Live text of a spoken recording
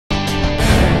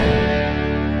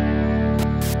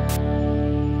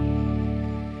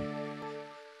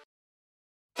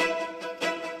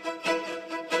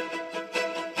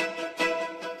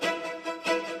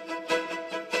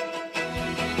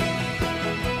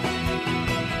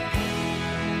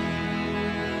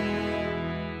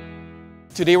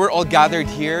Today we're all gathered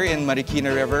here in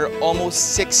Marikina River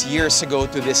almost 6 years ago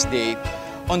to this day.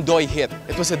 Ondoy hit.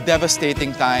 It was a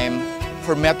devastating time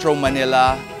for Metro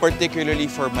Manila, particularly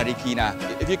for Marikina.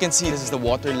 If you can see, this is the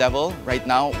water level right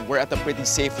now. We're at a pretty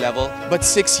safe level. But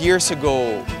 6 years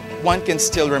ago, one can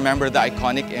still remember the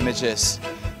iconic images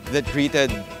that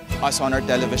greeted us on our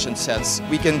television sets.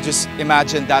 We can just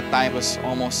imagine that time was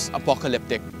almost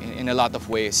apocalyptic in a lot of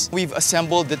ways. We've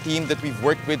assembled the team that we've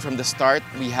worked with from the start.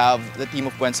 We have the team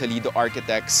of Buensalido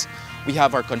Architects. We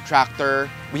have our contractor.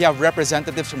 We have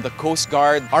representatives from the Coast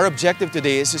Guard. Our objective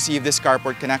today is to see if this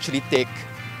carport can actually take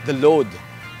the load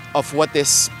of what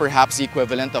is perhaps the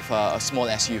equivalent of a small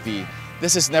SUV.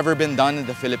 This has never been done in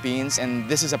the Philippines, and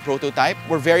this is a prototype.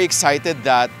 We're very excited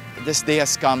that this day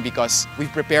has come because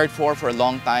we've prepared for a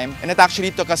long time, and it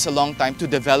actually took us a long time to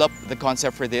develop the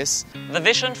concept for this. The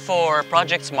vision for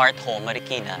Project Smart Home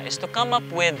Marikina is to come up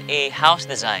with a house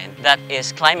design that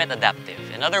is climate adaptive.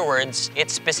 In other words,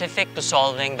 it's specific to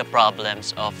solving the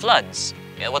problems of floods.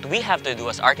 What we have to do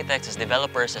as architects, as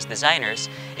developers, as designers,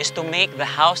 is to make the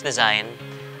house design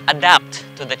adapt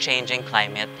to the changing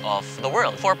climate of the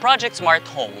world. For Project Smart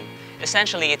Home,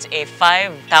 essentially it's a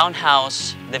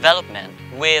 5-townhouse development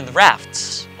with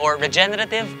rafts or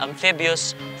regenerative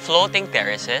amphibious floating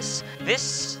terraces.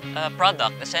 This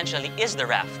product essentially is the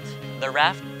raft. The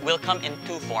raft will come in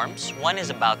 2 forms. One is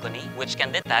a balcony, which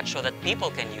can detach so that people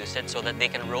can use it so that they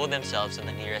can row themselves to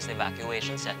the nearest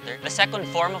evacuation center. The second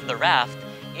form of the raft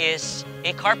is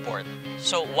a carport.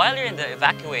 So while you're in the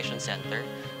evacuation center,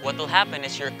 what will happen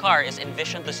is your car is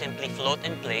envisioned to simply float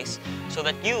in place so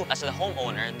that you, as the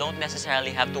homeowner, don't necessarily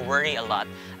have to worry a lot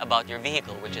about your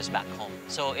vehicle, which is back home.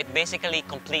 So it basically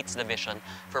completes the vision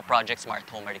for Project Smart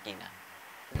Home Marikina.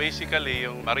 Basically,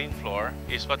 yung marine floor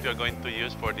is what we are going to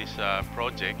use for these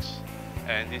projects,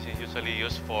 and this is usually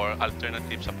used for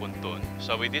alternatives sa pontoon.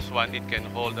 So with this one, it can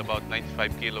hold about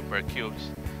 95 kilo per cubes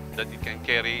that it can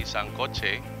carry isang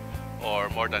kotse or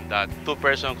more than that. 2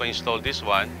 persons can install this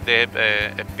one. They have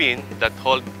a pin that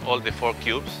hold all the 4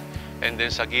 cubes, and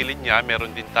then sa gilid niya,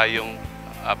 meron din tayong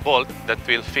bolt that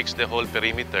will fix the whole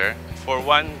perimeter. For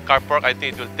one carport, I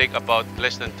think it will take about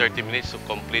less than 30 minutes to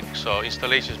complete. So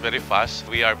installation is very fast.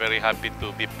 We are very happy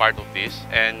to be part of this.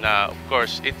 And of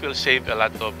course, it will save a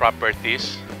lot of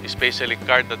properties, especially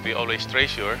cars that we always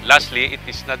treasure. Lastly, it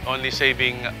is not only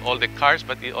saving all the cars,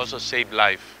 but it also saves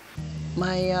life.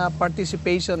 My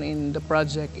participation in the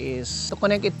project is to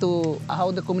connect it to how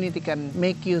the community can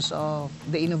make use of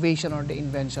the innovation or the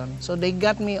invention. So they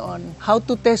got me on how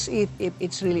to test it if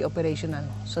it's really operational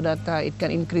so that it can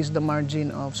increase the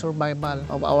margin of survival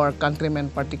of our countrymen,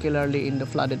 particularly in the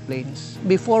flooded plains.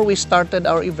 Before we started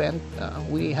our event,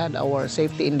 we had our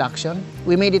safety induction.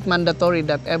 We made it mandatory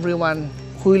that everyone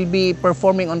who will be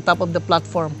performing on top of the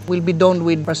platform will be donned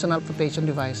with personal protection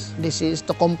device. This is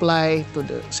to comply to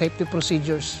the safety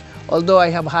procedures. Although I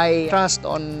have high trust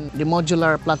on the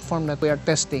modular platform that we are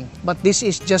testing, but this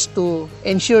is just to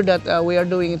ensure that we are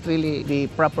doing it really the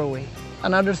proper way.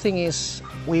 Another thing is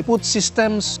we put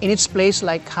systems in its place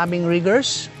like having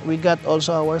riggers. We got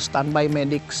also our standby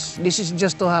medics. This is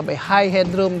just to have a high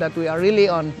headroom that we are really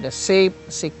on the safe,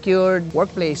 secured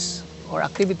workplace or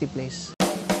activity place.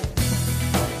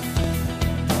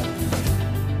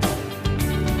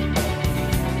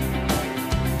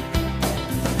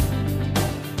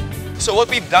 So what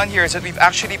we've done here is that we've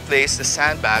actually placed the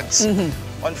sandbags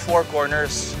on 4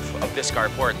 corners of this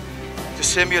carport to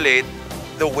simulate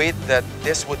the weight that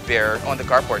this would bear on the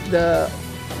carport. The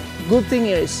good thing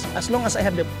here is as long as I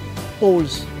have the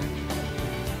poles,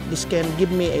 this can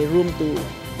give me a room to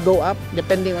go up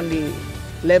depending on the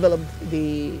level of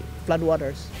the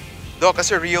floodwaters. Doc, as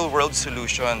a real-world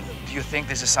solution, do you think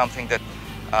this is something that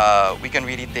we can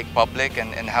really take public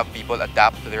and have people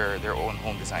adapt to their own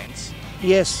home designs?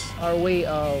 Yes, our way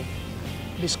of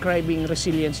describing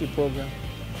resiliency program.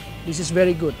 This is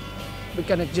very good. We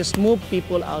cannot just move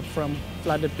people out from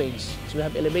flooded plains. So we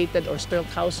have elevated or stilt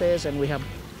houses, and we have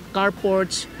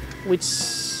carports which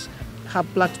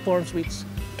have platforms which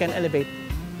can elevate.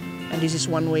 And this is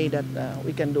one way that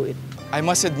we can do it. I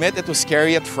must admit it was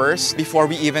scary at first. Before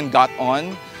we even got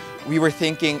on, we were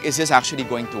thinking, is this actually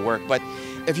going to work? But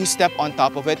if you step on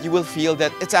top of it, you will feel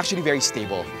that it's actually very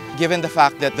stable, given the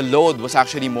fact that the load was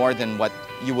actually more than what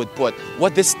you would put.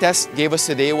 What this test gave us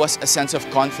today was a sense of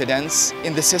confidence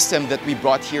in the system that we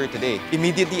brought here today.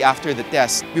 Immediately after the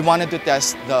test, we wanted to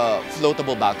test the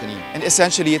floatable balcony. And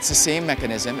essentially, it's the same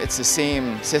mechanism, it's the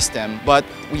same system, but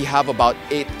we have about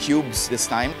 8 cubes this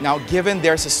time. Now, given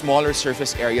there's a smaller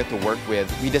surface area to work with,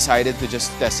 we decided to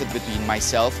just test it between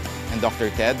myself and Dr.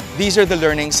 Ted. These are the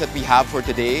learnings that we have for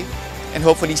today. and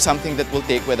hopefully something that we'll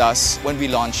take with us when we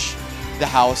launch the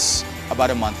house about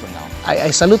a month from now.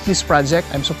 I salute this project.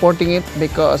 I'm supporting it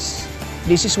because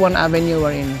this is one avenue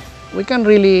wherein we can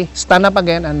really stand up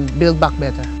again and build back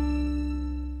better.